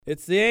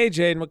It's the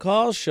AJ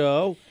McCall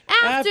show.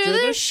 After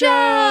the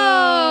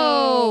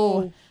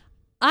show.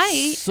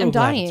 I So am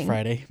glad dying. it's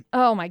Friday.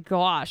 Oh my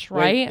gosh,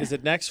 right? Wait, is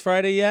it next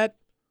Friday yet?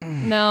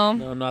 No.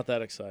 No, I'm not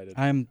that excited.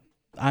 I'm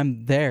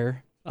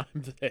there. I'm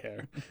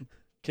there.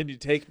 Can you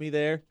take me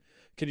there?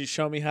 Can you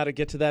show me how to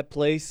get to that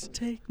place?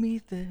 Take me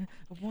there.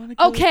 I wanna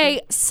go Okay,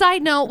 there.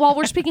 side note, while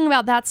we're speaking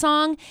about that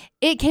song,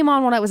 it came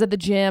on when I was at the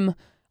gym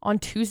on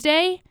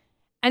Tuesday,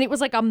 and it was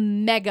like a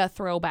mega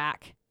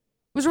throwback.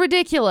 It was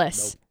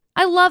ridiculous. Nope.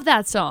 I love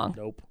that song.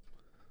 Nope.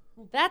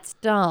 That's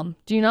dumb.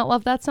 Do you not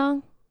love that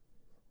song?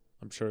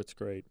 I'm sure it's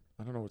great.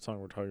 I don't know what song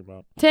we're talking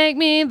about. Take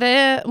me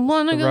there,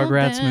 wanna The go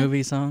Rugrats there.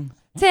 movie song.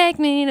 Take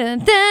me to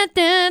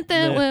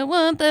Yeah. we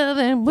want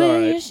the all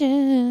way right. you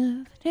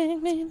should.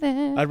 Take me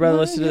there. I'd rather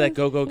listen to that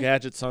Go-Go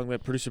Gadget song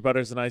that Producer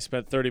Butterz and I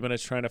spent 30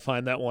 minutes trying to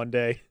find that one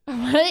day.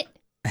 What?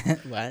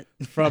 What?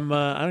 From,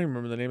 I don't even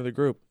remember the name of the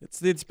group. It's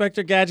the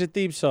Inspector Gadget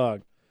theme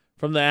song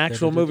from the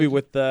actual movie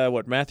with,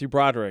 Matthew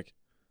Broderick.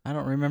 I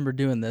don't remember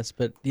doing this,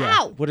 but yeah.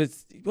 Ow!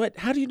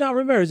 How do you not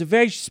remember? It was a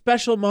very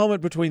special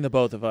moment between the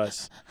both of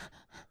us.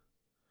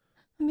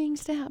 I'm being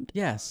stabbed.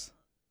 Yes.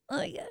 Oh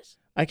my gosh.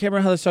 I can't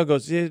remember how the song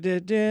goes. Go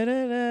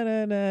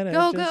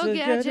Go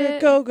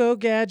Gadget. Go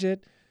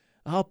Gadget.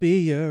 I'll be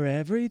your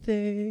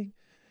everything.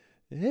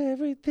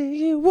 Everything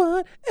you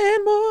want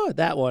and more.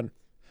 That one.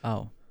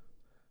 Oh.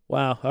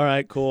 Wow. All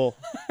right, cool.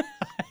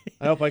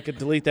 I hope I could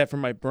delete that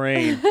from my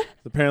brain.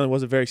 Apparently it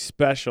wasn't very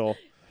special.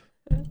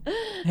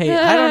 Hey,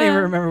 I don't even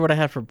remember what I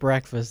had for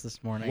breakfast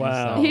this morning.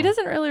 Wow. so- He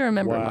doesn't really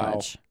remember Wow.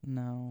 much.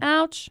 No.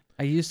 Ouch.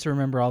 I used to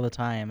remember all the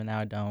time, and now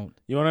I don't.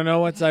 You want to know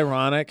what's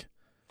ironic?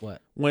 What?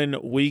 When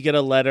we get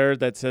a letter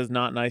that says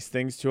not nice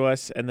things to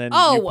us, and then you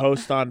Oh.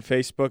 post on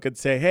Facebook and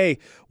say, hey,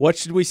 what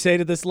should we say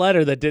to this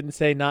letter that didn't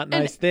say not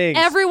nice things?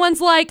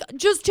 Everyone's like,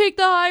 just take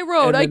the high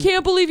road. And I then-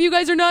 can't believe you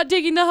guys are not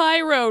taking the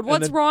high road.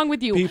 What's then wrong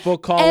with you? People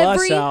call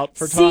Every us out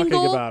for talking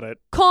single about it.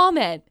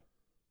 comment.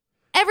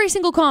 Every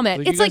single comment.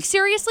 Like, you It's like, guys-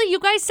 seriously, you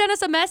guys sent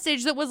us a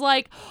message that was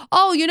like,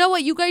 oh, you know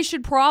what you guys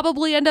should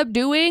probably end up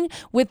doing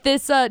with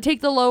this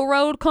take the low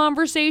road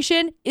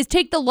conversation is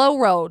take the low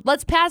road.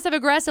 Let's passive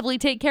aggressively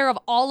take care of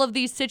all of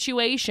these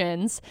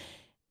situations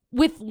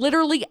with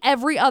literally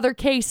every other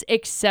case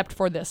except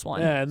for this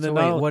one. Yeah, and then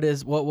So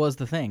wait, what was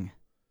the thing?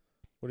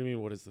 What do you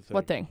mean, what is the thing?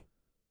 What thing?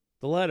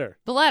 The letter.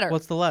 The letter.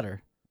 What's the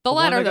letter? the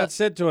one letter. that got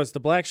sent to us, the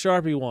black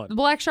Sharpie one. The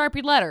black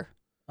Sharpie letter.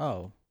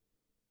 Oh.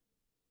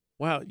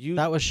 Wow, you...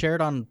 That was shared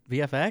on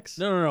VFX?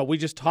 No, we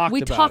just talked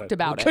We about it. talked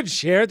about We it. couldn't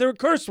share. There were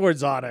curse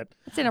words on it.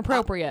 It's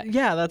inappropriate.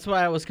 Yeah, that's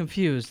why I was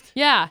confused.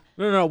 Yeah.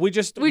 No, we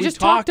just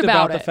talked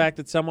about the it. fact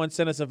that someone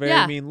sent us a very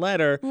Yeah. mean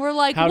letter. We're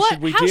like, How what?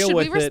 should we How deal should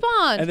with we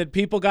respond? it? And then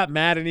people got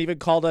mad and even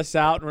called us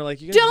out, and we're like,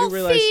 you guys Don't do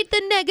realize feed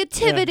the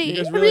negativity. you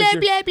guys realize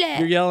blah, blah, blah.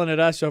 you're yelling at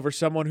us over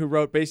someone who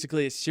wrote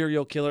basically a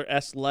serial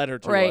killer-esque letter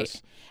to Right.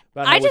 us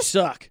about how we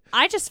suck.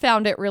 I just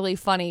found it really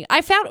funny. I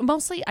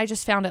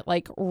just found it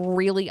like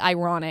really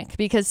ironic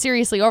because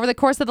seriously, over the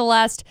course of the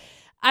last,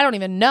 I don't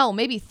even know,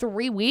 maybe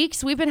 3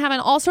 weeks, we've been having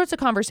all sorts of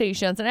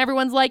conversations and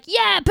everyone's like,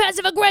 yeah,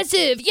 passive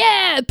aggressive.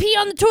 Yeah, pee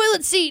on the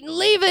toilet seat and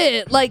leave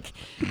it. Like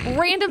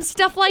random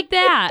stuff like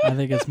that. I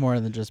think it's more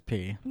than just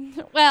pee.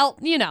 Well,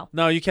 you know,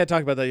 No, you can't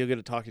talk about that. You'll get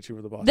a talking to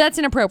with the boss. that's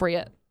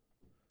inappropriate.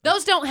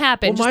 Those don't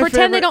happen. Well, Just my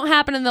pretend they favorite- don't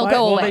happen and they'll my-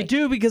 go well, away. They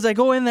do because I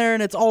go in there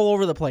and it's all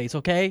over the place,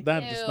 okay?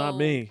 That's not Ew.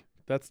 me.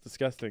 That's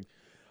disgusting.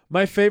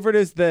 My favorite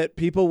is that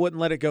people wouldn't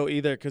let it go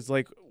either because,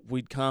 like,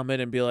 we'd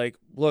comment and be like,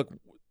 look,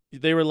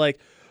 they were like,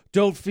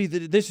 don't feed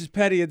this is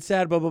petty and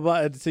sad, blah, blah, blah.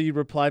 And so you'd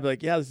reply, be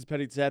like, yeah, this is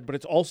petty and sad, but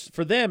it's also,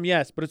 for them,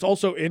 yes, but it's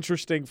also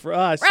interesting for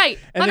us. Right,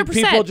 And then 100%.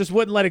 people just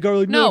wouldn't let it go.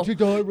 Like, No, take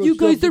the high road, you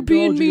guys stop are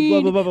being technology,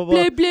 mean. blah, blah, blah,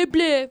 blah, blah. Blah,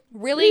 blah.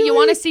 Really? You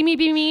want to see me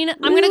be mean? I'm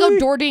going to go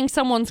door ding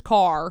someone's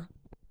car.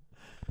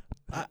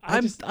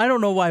 I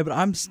don't know why, but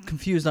I'm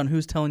confused on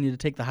who's telling you to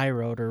take the high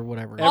road or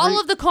whatever. All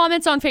of the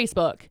comments on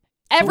Facebook.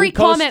 Every we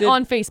posted- comment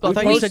on I Facebook.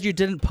 thought you said you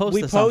didn't post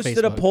We this on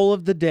posted a Facebook. poll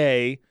of the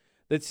day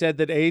that said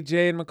that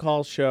AJ and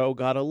McCall show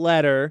got a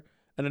letter,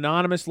 an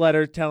anonymous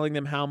letter telling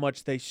them how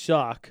much they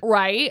suck.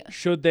 Right.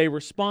 Should they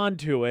respond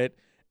to it?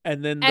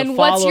 And then the And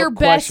what's your follow-up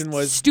best question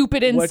was,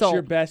 stupid what's insult?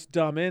 your best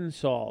dumb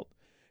insult?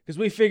 Because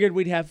we figured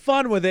we'd have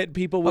fun with it. And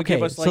people would give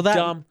Okay, us so like that-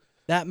 dumb.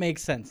 That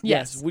makes sense.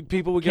 Yes.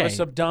 People would give us Okay.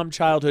 some dumb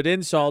childhood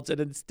insults, and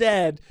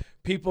instead,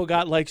 people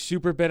got like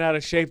super bent out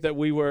of shape that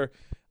we were.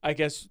 I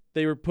guess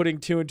they were putting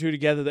two and two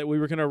together that we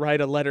were going to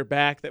write a letter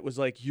back that was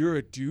like, "You're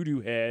a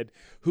doo-doo head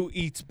who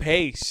eats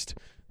paste."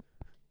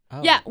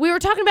 Oh. Yeah, we were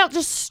talking about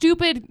just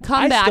stupid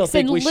I still comebacks,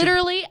 think and we should-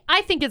 literally,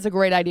 I think it's a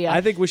great idea.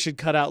 I think we should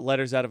cut out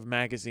letters out of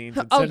magazines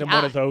and Oh, send them yeah.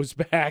 one of those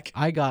back.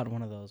 I got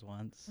one of those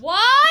once. What?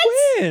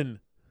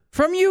 When?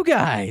 From you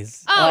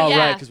guys. Oh, yeah.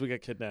 right, because we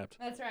got kidnapped.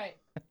 That's right.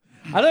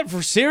 I thought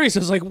for serious. I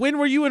was like, when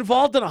were you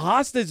involved in a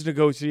hostage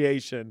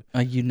negotiation?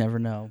 You never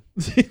know.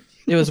 It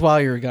was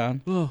while you were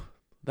gone. Oh,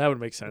 that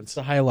would make It's sense.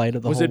 the highlight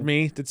of the Was whole... it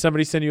me? Did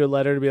somebody send you a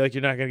letter to be like,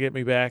 you're not going to get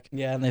me back?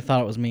 Yeah, and they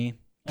thought it was me.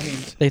 I mean,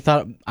 they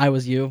thought I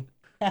was you.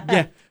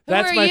 Yeah,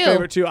 that's are my you?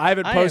 favorite too. I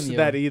haven't I am posted you.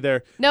 that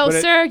either. No,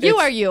 but sir, you it's-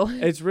 are you.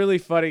 It's really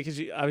funny because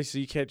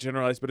obviously you can't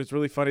generalize, but it's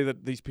really funny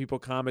that these people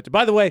commented.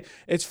 By the way,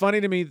 it's funny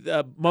to me.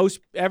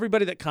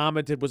 Everybody that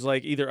commented was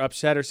like either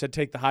upset or said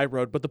take the high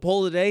road. But the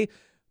poll of the day,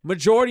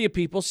 majority of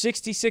people,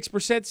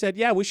 66% said,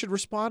 yeah, we should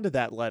respond to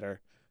that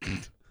letter.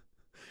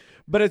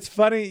 But it's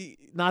funny,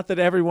 not that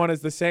everyone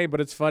is the same,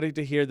 but it's funny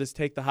to hear this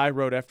take the high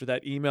road after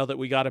that email that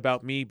we got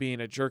about me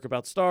being a jerk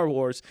about Star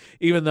Wars,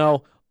 even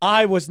though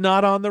I was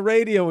not on the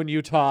radio in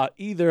Utah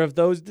either of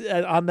those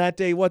on that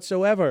day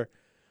whatsoever.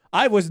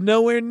 I was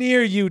nowhere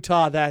near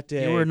Utah that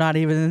day. You were not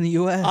even in the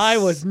U.S. I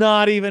was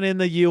not even in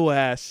the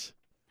U.S.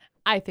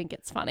 I think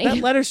it's funny. That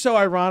letter's so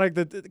ironic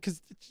that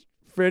because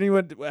for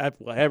anyone, well,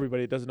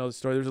 everybody doesn't know the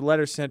story. There was a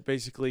letter sent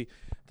basically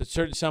that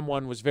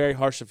someone was very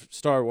harsh of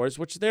Star Wars,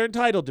 which they're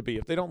entitled to be.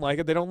 If they don't like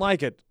it, they don't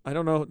like it. I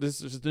don't know.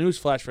 This is the news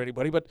flash for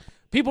anybody, but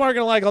people aren't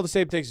going to like all the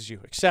same things as you.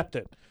 Accept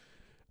it.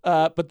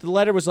 But the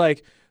letter was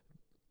like,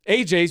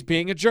 AJ's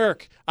being a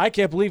jerk. I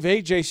can't believe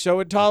AJ's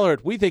so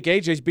intolerant. We think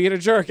AJ's being a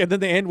jerk. And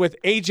then they end with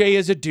AJ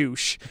is a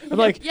douche. I'm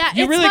like, Yeah,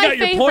 you it's really my got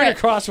your point favorite.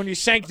 across when you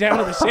sank down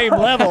to the same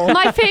level.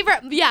 My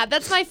favorite, yeah,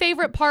 that's my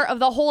favorite part of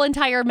the whole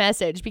entire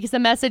message, because the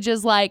message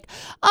is like,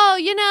 oh,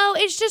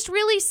 it's just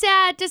really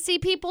sad to see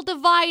people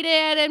divided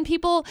and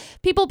people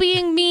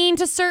being mean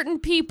to certain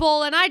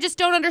people, and I just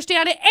don't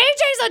understand it.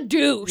 AJ's a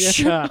douche.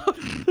 Yeah.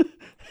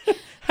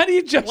 How do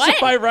you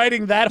justify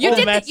writing that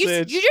whole message?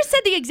 You just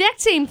said the exact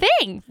same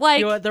thing. Like,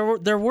 You know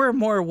what? There were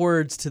more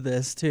words to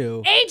this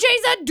too.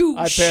 AJ's a douche.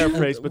 I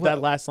paraphrased, but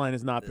that last line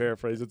is not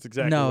paraphrased. It's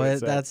exactly what it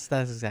said.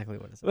 that's exactly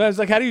what it said. I was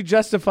like, how do you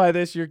justify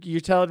this? You're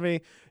telling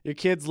me your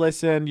kids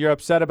listen. You're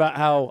upset about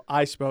how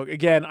I spoke.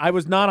 Again, I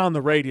was not on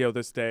the radio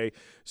this day,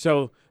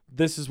 so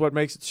this is what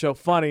makes it so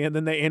funny. And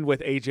then they end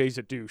with AJ's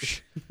a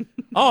douche.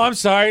 Oh, I'm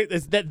sorry.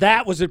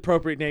 That was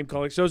appropriate name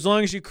calling. So as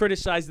long as you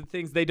criticize the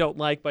things they don't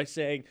like by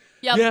saying,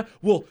 Yep. yeah,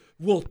 well,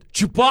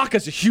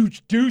 Chewbacca's a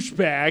huge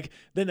douchebag,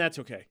 then that's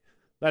okay.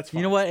 That's fine.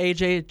 You know what,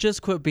 AJ?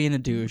 Just quit being a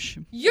douche.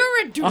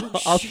 You're a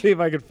douche. I'll see if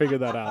I can figure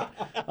that out.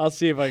 I'll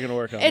see if I can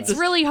work on It's that.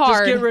 really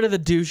hard. Just get rid of the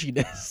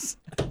douchiness.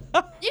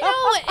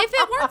 If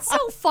it weren't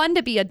so fun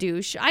to be a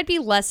douche, I'd be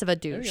less of a To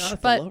be douche.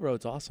 honest, But the low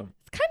road's awesome.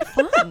 it's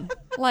kind of fun.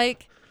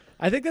 Like,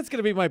 I think that's going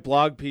to be my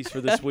blog piece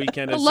for this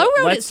weekend. The is low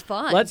road let's- is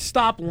fun. Let's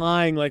stop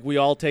lying like we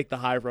all take the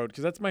high road,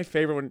 because that's my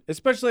favorite one,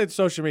 especially on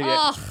social media.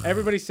 Ugh.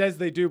 Everybody says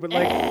they do, but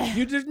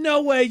there's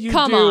no way you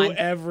Come do on.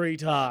 every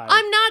time.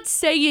 I'm not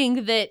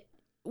saying that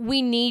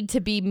we need to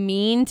be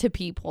mean to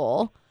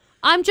people.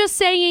 I'm just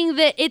saying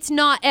that it's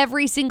not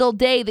every single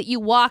day that you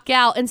walk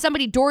out and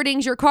somebody door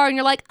dings your car and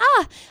you're like,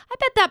 I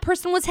bet that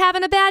person was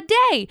having a bad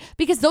day.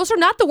 Because those are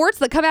not the words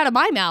that come out of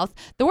my mouth.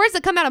 The words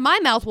that come out of my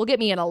mouth will get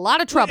me in a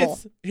lot of trouble.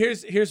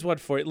 Here's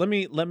what for you. Let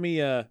me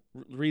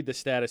read the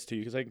status to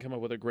you, because I can come up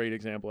with a great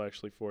example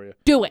actually for you.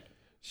 Do it.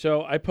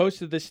 So I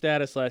posted this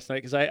status last night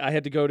because I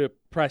had to go to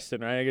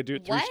Preston, right? I got to do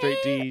it 3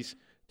 straight Ds.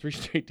 3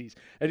 straight Ds.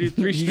 I do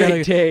 3 You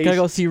straight days. gotta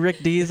go see Rick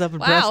Dees up in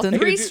Wow, Preston.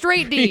 3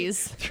 straight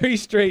Ds. 3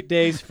 straight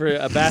days for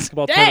a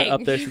basketball Dang.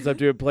 tournament up there since I'm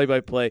doing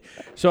play-by-play.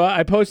 So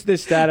I posted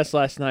this status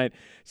last night.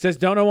 It says,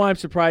 don't know why I'm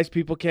surprised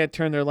people can't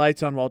turn their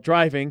lights on while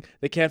driving.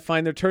 They can't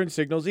find their turn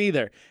signals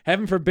either.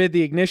 Heaven forbid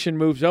the ignition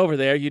moves over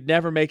there. You'd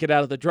never make it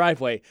out of the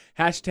driveway.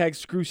 Hashtag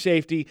screw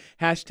safety.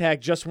 Hashtag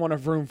just want a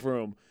vroom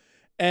vroom.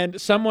 And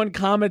someone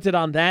commented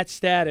on that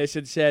status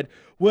and said,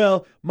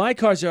 well, my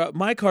car's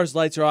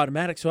lights are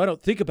automatic, so I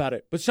don't think about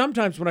it. But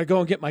sometimes when I go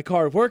and get my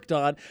car worked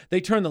on, they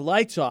turn the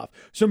lights off.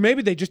 So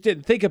maybe they just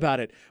didn't think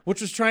about it,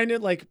 which was trying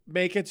to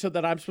make it so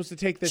that I'm supposed to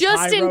take this high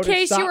Just in road and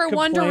case stop you were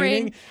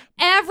wondering, complaining.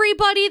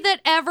 everybody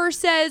that ever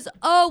says,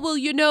 oh, well,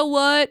 you know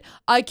what?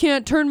 I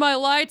can't turn my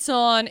lights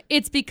on.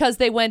 It's because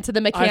they went to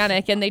the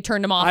mechanic and they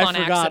turned them off on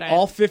I forgot accident.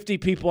 all 50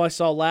 people I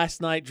saw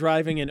last night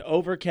driving in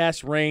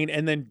overcast rain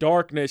and then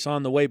darkness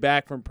on the way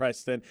back from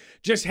Preston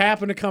just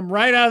happened to come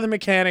right out of the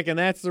mechanic, and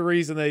that's the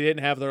reason they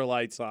didn't have their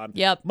lights on.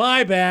 Yep.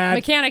 My bad.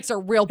 Mechanics are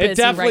real busy It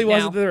definitely right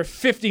wasn't now. that there were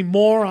 50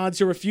 morons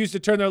who refused to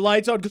turn their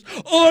lights on because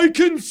I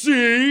can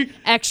see.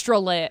 Extra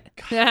lit.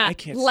 I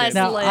can't Less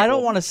stand Now, lit. I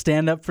don't want to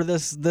stand up for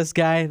this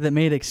guy that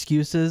made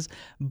excuses,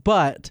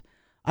 but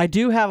I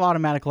do have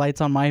automatic lights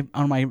on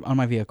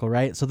my vehicle,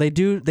 right? So they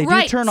do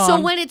Right, turn on. so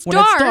when it's It's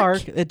dark,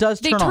 dark, it does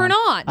they turn turn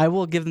on. I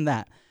will give them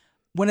that.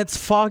 When it's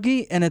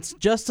foggy and it's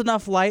just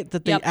enough light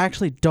that they Yep.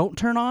 actually don't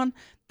turn on,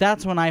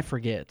 that's when I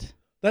forget.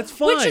 That's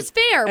fine. Which is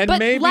fair, And but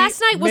maybe, last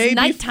night was maybe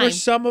nighttime. for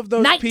some of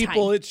those Nighttime.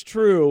 people, it's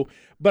true.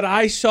 But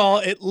I saw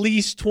at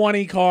least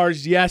 20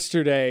 cars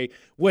yesterday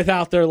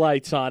without their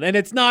lights on, and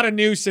it's not a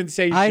new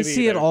sensation. I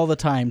see it either. all the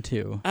time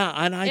too.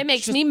 And It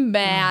makes me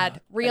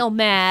mad, real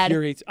mad.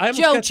 infuriates. I almost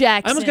Joe got,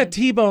 Jackson. I almost got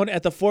T-boned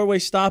at the 4-way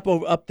stop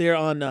up there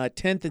on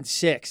 10th and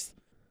 6th.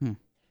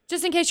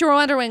 Just in case you were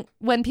wondering,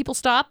 when people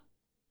stop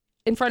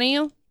in front of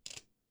you,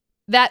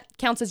 that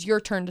counts as your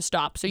turn to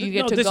stop. So you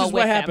get to this go is with what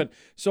them. happened.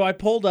 So I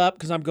pulled up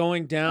because I'm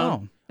going down.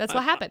 Oh. That's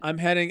what happened. I'm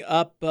heading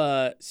up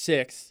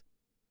 6th.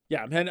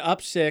 Yeah, I'm heading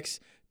up 6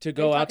 to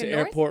go out to talking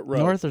north? Airport Road.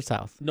 North or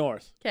south?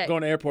 North. 'Kay,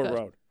 Going to Airport good.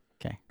 Road.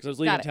 Okay. Because I was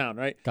leaving Got it. town,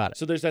 right? Got it.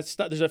 So there's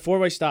there's a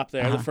 4-way stop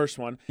there, the first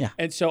one. Yeah.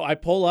 And so I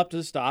pull up to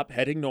the stop,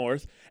 heading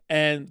north,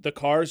 and the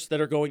cars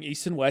that are going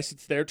east and west,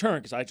 it's their turn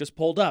because I just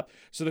pulled up.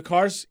 So the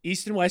cars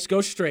east and west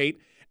go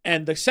straight,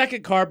 and the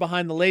second car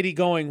behind the lady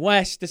going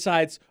west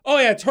decides, oh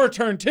yeah, it's her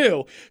turn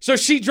too. So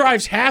she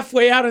drives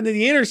halfway out into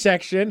the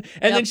intersection,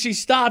 and then she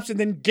stops and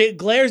then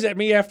glares at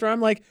me after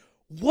I'm like,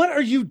 what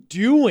are you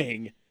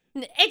doing?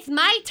 It's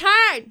my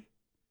turn.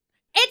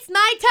 It's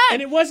my turn.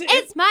 And it wasn't.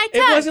 It's my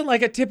turn. It wasn't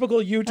like a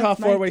typical Utah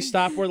 4-way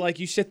stop where like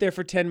you sit there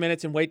for 10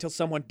 minutes and wait till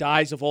someone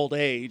dies of old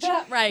age.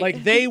 Right.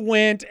 Like they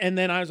went, and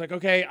then I was like,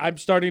 okay, I'm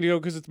starting to go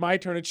because it's my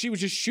turn, and she was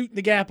just shooting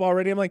the gap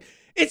already. I'm like,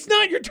 it's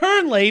not your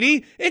turn,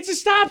 lady. It's a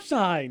stop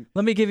sign.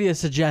 Let me give you a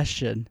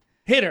suggestion.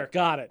 Hit her.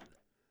 Got it.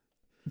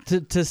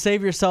 To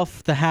save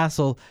yourself the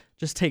hassle,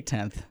 just take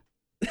 10th.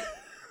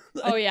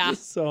 Oh yeah.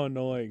 It's so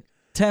annoying.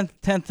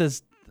 10th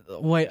is a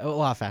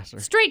lot faster.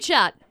 Straight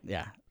shot.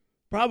 Yeah.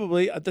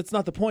 Probably. That's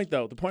not the point,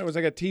 though. The point was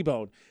I got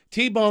T-boned.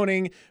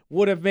 T-boning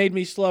would have made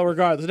me slow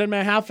regardless. It didn't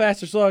matter how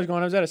fast or slow I was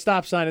going. I was at a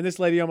stop sign, and this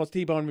lady almost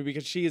T-boned me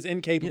because she is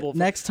incapable.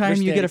 Next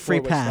time you get a free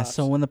four-way pass. stops.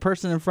 So when the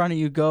person in front of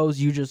you goes,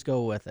 you just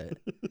go with it.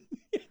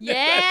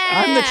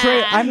 Yeah.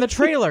 I'm the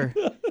trailer.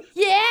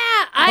 Yeah.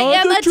 I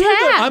am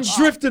attached. I'm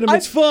drifting him.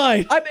 It's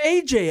fine. I'm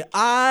AJ.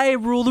 I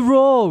rule the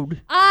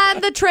road. I'm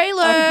the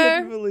trailer. I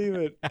can't believe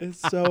it. It's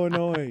so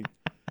annoying.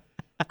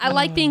 I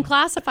like being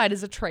classified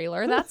as a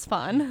trailer. That's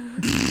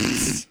fun.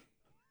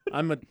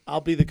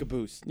 I'll be the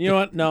caboose. You know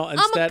what? No,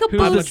 instead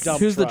caboose. I'm a Who's dump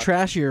Who's the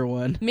truck. trashier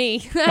one? Me.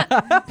 Is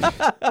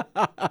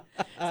that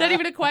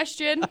even a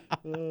question?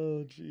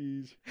 Oh,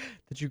 jeez.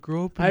 Did you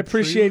grow up in I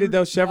appreciated a trailer?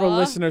 though. Several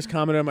listeners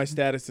commented on my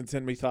status and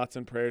sent me thoughts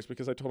and prayers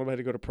because I told them I had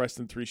to go to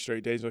Preston 3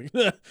 straight days. Like,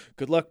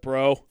 good luck,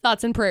 bro.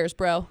 Thoughts and prayers,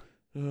 bro.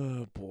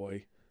 Oh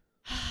boy.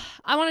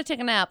 I want to take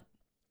a nap.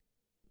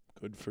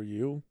 Good for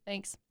you.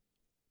 Thanks.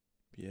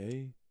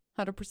 Yay.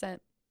 100%.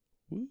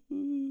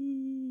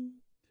 Woo-hoo.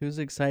 Who's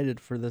excited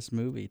for this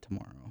movie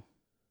tomorrow?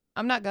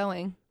 I'm not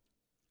going.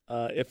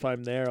 If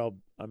I'm there, I'll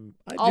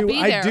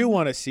be there. I do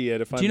want to see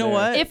it. If I'm Do you know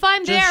there. what? If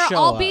I'm Just there, show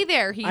I'll up. be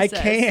there, he I says.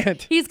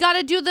 can't. He's got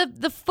to do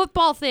the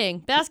football thing,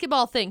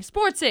 basketball thing,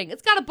 sports thing.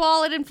 It's got a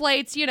ball, it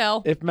inflates, you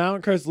know. If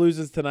Mountain Crest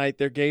loses tonight,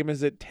 their game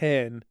is at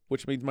 10,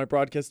 which means my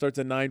broadcast starts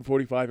at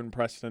 9:45 in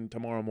Preston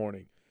tomorrow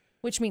morning.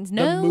 Which means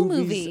no movie's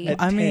movie.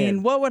 at I 10.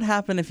 mean, what would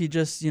happen if you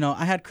just,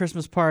 I had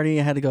Christmas party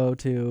I had to go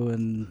to,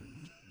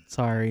 and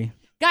sorry.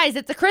 Guys,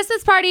 it's a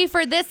Christmas party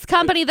for this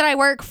company that I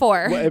work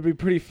for. Well, it'd be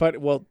pretty fun.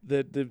 Well,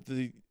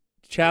 the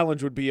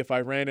challenge would be if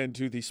I ran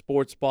into the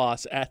sports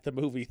boss at the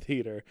movie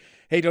theater.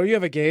 Hey, don't you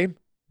have a game?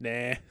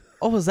 Nah.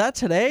 Oh, was that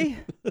today?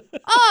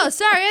 Oh,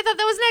 sorry. I thought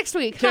that was next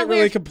week. Can't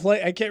really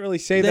complain. I can't really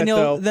say that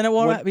though. Then it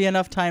won't When be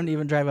enough time to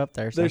even drive up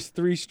there. So. There's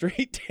 3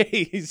 straight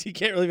days. You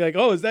can't really be like,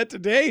 oh, is that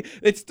today?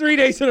 It's 3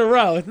 days in a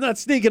row. It's not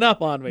sneaking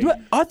up on me.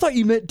 I thought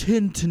you meant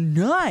 10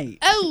 tonight.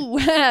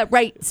 Oh,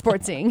 right.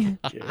 Sportsing.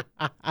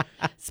 Yeah.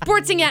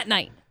 Sportsing at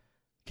night.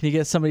 Can you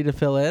get somebody to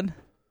fill in?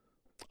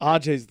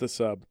 AJ's the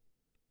sub.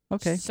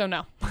 Okay, So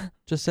no.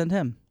 just send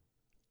him.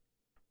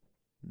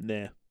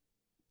 Nah.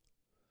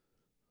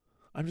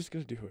 I'm just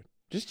going to do it.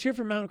 Just cheer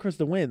for Mountain Crest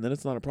to win, then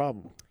it's not a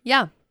problem.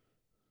 Yeah.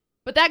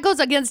 But that goes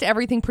against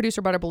everything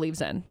Producer Butter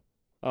believes in.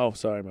 Oh,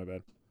 sorry, my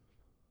bad.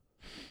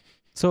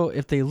 So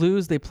if they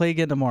lose, they play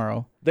again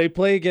tomorrow. They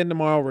play again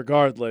tomorrow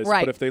regardless,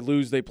 Right. but if they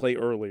lose, they play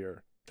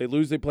earlier. If they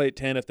lose, they play at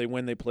 10. If they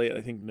win, they play at,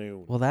 I think,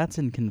 noon. Well, that's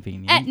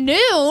inconvenient. At noon?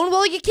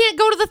 Well, you can't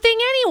go to the thing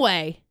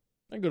anyway.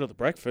 I can go to the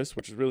breakfast,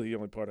 which is really the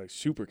only part I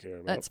super care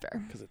about. That's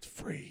fair. Because it's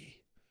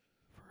free.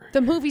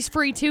 The movie's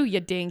free too, you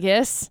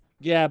dingus.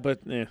 Yeah,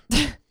 but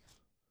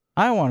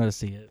I want to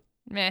see it.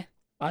 Meh.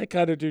 I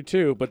kind of do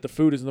too, but the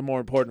food is the more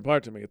important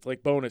part to me. It's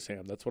like bonus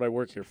ham. That's what I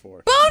work here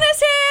for.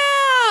 Bonus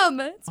ham!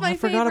 It's my I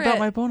forgot favorite. about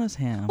my bonus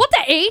ham. What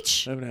the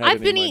H? I haven't had I've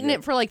any been of mine eating yet.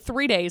 it for like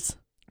 3 days.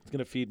 It's going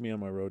to feed me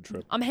on my road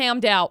trip. I'm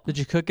hammed out. Did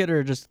you cook it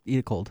or just eat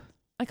it cold?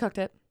 I cooked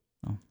it.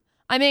 Oh.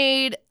 I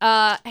made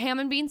ham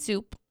and bean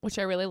soup, which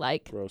I really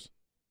like. Gross.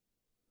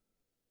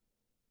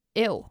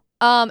 Ew.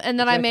 And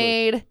then I Exactly.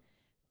 made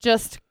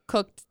just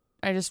cooked.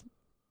 I just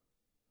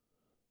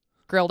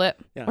grilled it.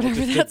 Yeah, Whatever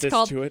I just that's did this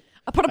called. to it.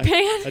 I put a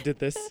pan. I did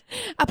this.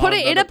 I put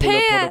it in a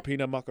pan.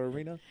 Pina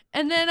macarena.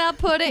 And then I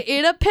put it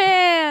in a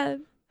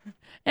pan.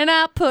 And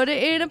I put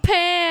it in a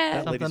pan.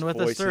 That Something lady's with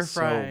a voice stir is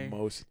fry. so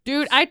most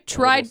Dude, I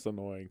tried. almost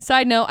annoying.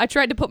 Side note, I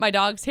tried to put my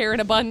dog's hair in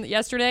a bun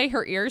yesterday,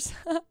 her ears.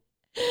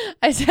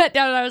 I sat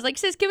down and I was like,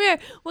 sis, come here.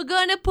 We're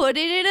going to put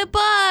it in a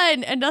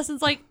bun. And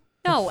Dustin's like,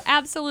 no,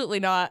 absolutely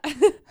not.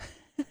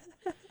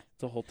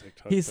 It's a whole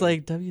TikTok. He's thing.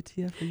 like,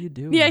 WTF are you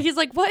doing? Yeah, he's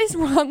like, what is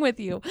wrong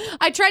with you?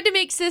 I tried to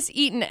make sis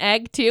eat an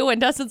egg too.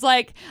 And Dustin's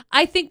like,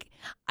 I think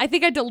I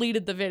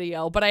deleted the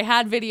video, but I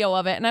had video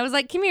of it. And I was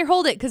like, come here,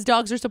 hold it. Because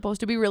dogs are supposed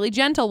to be really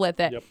gentle with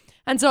it. Yep.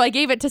 And so I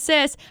gave it to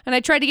sis and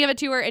I tried to give it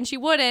to her and she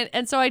wouldn't.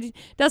 And so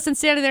Dustin's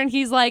standing there and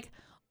he's like,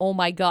 oh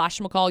my gosh,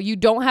 McCall, you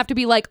don't have to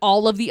be like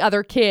all of the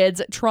other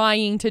kids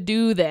trying to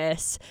do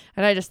this.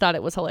 And I just thought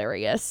it was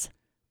hilarious.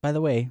 By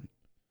the way,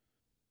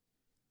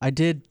 I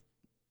did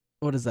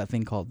what is that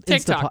thing called?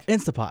 TikTok.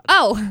 Instapot.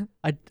 Oh,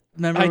 I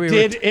remember I we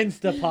did were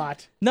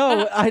Instapot.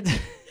 No, I do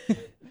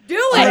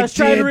I it. was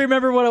trying to did.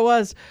 remember what it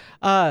was.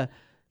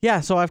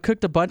 Yeah, so I've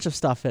cooked a bunch of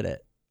stuff in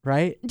it,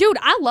 right? Dude,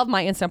 I love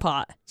my Instant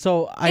Pot.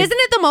 So Isn't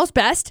it the most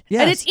best?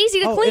 yes. And it's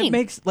easy to clean. It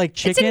makes like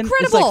chicken. It's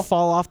incredible. like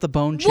fall off the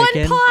bone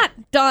chicken. One pot,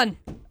 done.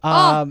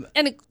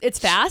 And it's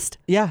fast.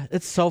 Yeah,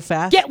 it's so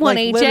fast. Get one,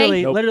 like,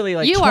 AJ. Literally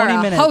like You 20 are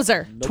a minutes.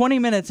 hoser. 20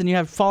 minutes and you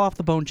have fall off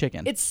the bone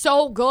chicken. It's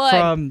so good.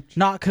 From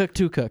not cooked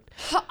to cooked.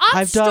 I'm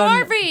done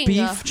starving.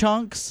 beef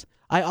chunks.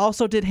 I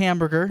also did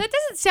hamburger. That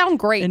doesn't sound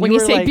great And when you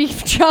you were say like-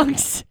 beef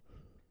chunks.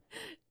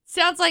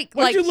 Sounds like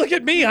Why'd you look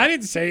at me? I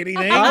didn't say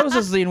anything. I was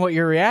just seeing what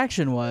your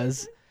reaction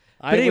was.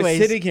 I anyways,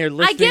 was sitting here I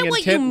listening get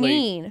what you intently.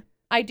 mean.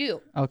 I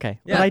do. Okay.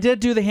 Yeah. But I did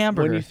do the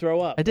hamburger. When you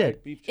throw up. I did.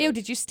 right? Beef Ew, chunks.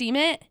 did you steam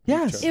it?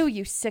 Yes. Ew,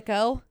 you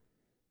sicko.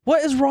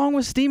 What is wrong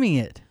with steaming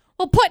it?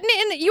 Well, putting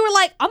it in the, you were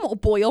like, I'm going to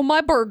boil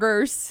my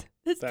burgers.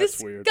 That's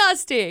weird.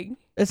 Disgusting.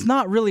 It's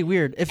not really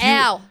weird. If you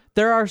Ow.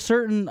 there are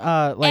certain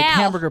Ow.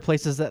 hamburger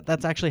places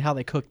that's actually how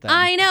they cook them.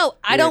 I know.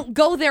 I Weird. don't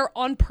go there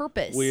on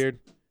purpose. Weird.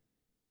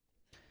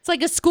 It's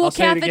like a school I'll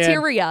say it again.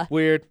 cafeteria.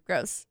 Weird.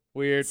 Gross.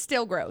 Weird.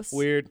 Still gross.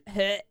 Weird.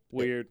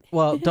 Weird.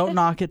 Well, don't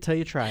knock it till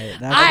you try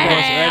it. That I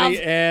wasn't- have.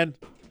 Ready and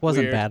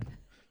wasn't weird.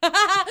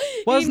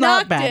 bad. Was He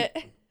not knocked bad.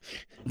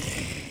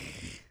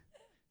 it.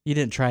 You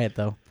didn't try it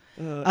though.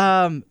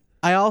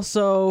 I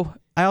also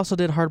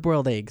did hard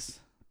boiled eggs.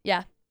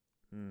 Yeah.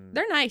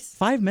 They're nice.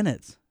 5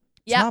 minutes.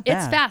 Yeah, not it's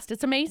bad. fast.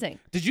 It's amazing.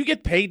 Did you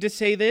get paid to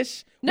say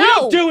this? No. We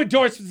don't do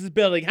endorsements in this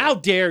building. How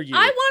dare you?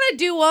 I want to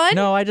do one.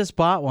 No, I just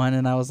bought one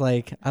and I was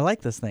like, I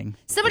like this thing.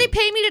 Somebody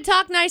pay me to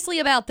talk nicely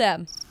about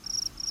them.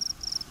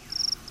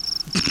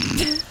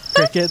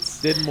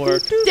 Crickets. Didn't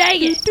work.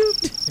 Dang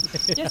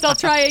it. Guess I'll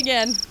try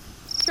again.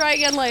 Try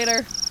again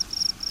later.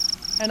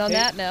 And on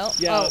that note.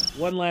 Yeah,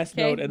 one last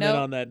Okay, note, and then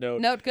note. on that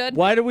note. Note good.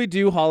 Why do we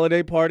do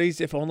holiday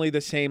parties if only the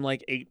same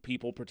 8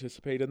 people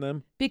participate in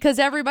them? Because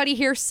everybody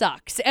here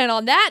sucks. And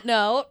on that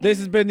note. This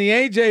has been the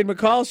AJ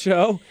McCall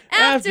Show.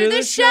 After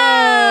the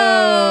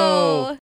show.